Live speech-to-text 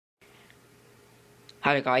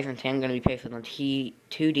Hi guys, and today I'm going to be posting on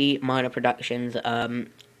 2D Minor Productions.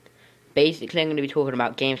 Basically I'm going to be talking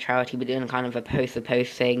about GamingForCharity. We're doing kind of a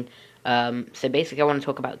post-to-post thing. So basically I want to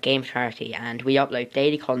talk about GamingForCharity, and we upload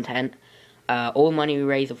daily content. All money we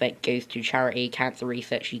raise of it goes to charity Cancer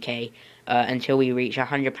Research UK until we reach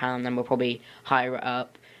 £100, then we'll probably hire it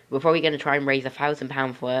up. We're probably going to try and raise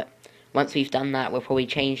 £1,000 for it. Once we've done that, we'll probably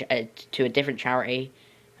change it to a different charity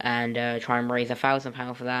and try and raise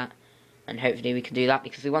 £1,000 for that. And hopefully we can do that,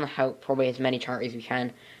 because we want to help probably as many charities as we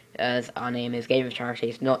can, as our name is GamingForCharity.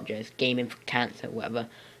 It's not just Gaming for Cancer or whatever.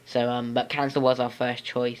 So, but cancer was our first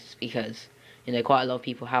choice because, you know, quite a lot of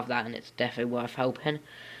people have that and it's definitely worth helping.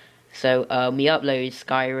 So, we upload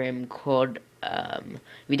Skyrim, COD.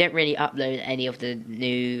 We don't really upload any of the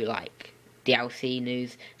new, like, DLC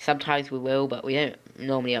news. Sometimes we will, but we don't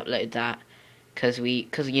normally upload that. Because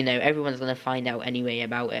you know, everyone's going to find out anyway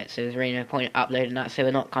about it, so there's really no point uploading that. So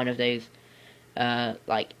we're not kind of those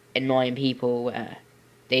like annoying people where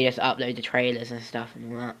they just upload the trailers and stuff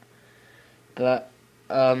and all that. But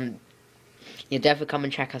you definitely come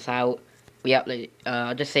and check us out. We upload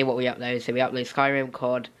I'll just say what we upload. So we upload Skyrim,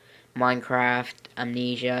 COD, Minecraft,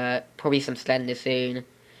 Amnesia, probably some Slender soon,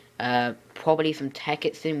 probably some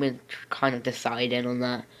Tekkit soon. We're kind of deciding on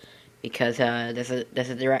that, because there's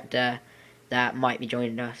a director that might be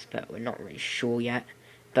joining us, but we're not really sure yet.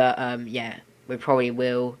 But yeah, we probably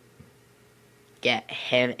will get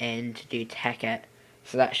him in to do Tekkit,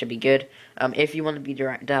 so that should be good. If you want to be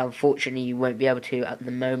director, unfortunately you won't be able to at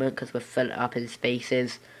the moment because we're filling up in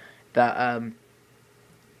spaces. But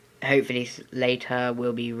hopefully later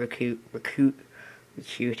we'll be recruiting.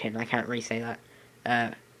 I can't really say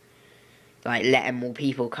that. Like letting more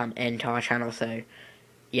people come into our channel. So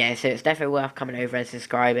yeah, so it's definitely worth coming over and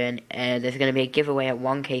subscribing. There's going to be a giveaway at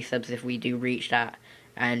 1k subs if we do reach that,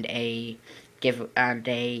 and a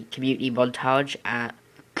community montage at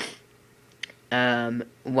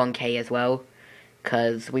 1k as well.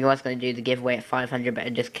 Because we was going to do the giveaway at 500, but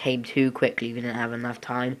it just came too quickly. We didn't have enough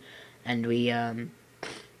time, and we're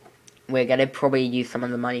going to probably use some of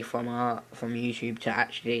the money from YouTube to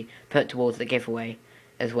actually put towards the giveaway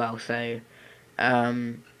as well. So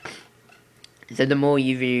so the more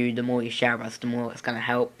you view, the more you share us, the more it's going to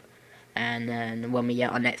help. And then when we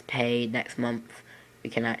get our next pay next month, we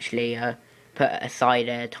can actually put aside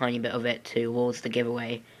a tiny bit of it towards the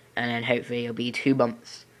giveaway. And then hopefully it'll be 2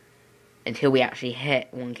 months until we actually hit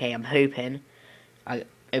 1k. I'm hoping. It'd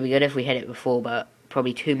be good if we hit it before, but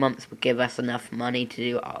probably 2 months would give us enough money to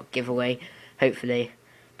do our giveaway. Hopefully.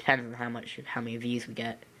 Depends on how many views we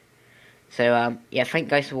get. So yeah, thank you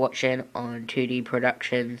guys for watching on 2D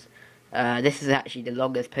Productions. This is actually the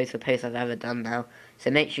longest post-to-post I've ever done now,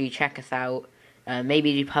 so make sure you check us out.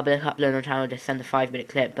 Maybe do public upload on our channel, just send a 5-minute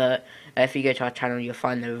clip, but if you go to our channel you'll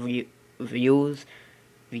find the reviews,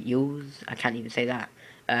 I can't even say that,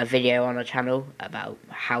 video on our channel about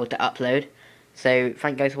how to upload. So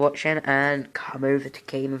thank you guys for watching, and come over to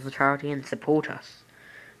GamingForCharity and support us,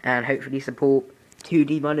 and hopefully support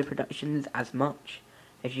 2D Minor Productions as much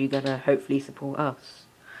as you're gonna hopefully support us.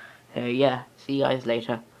 So yeah, see you guys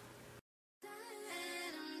later.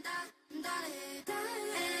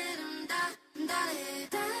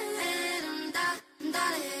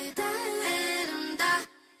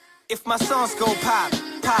 If my songs go pop,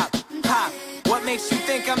 pop, pop, what makes you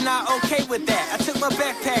think I'm not okay with that? I took my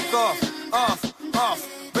backpack off,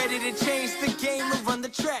 ready to change the game and run the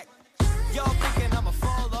track. Y'all thinking I'm a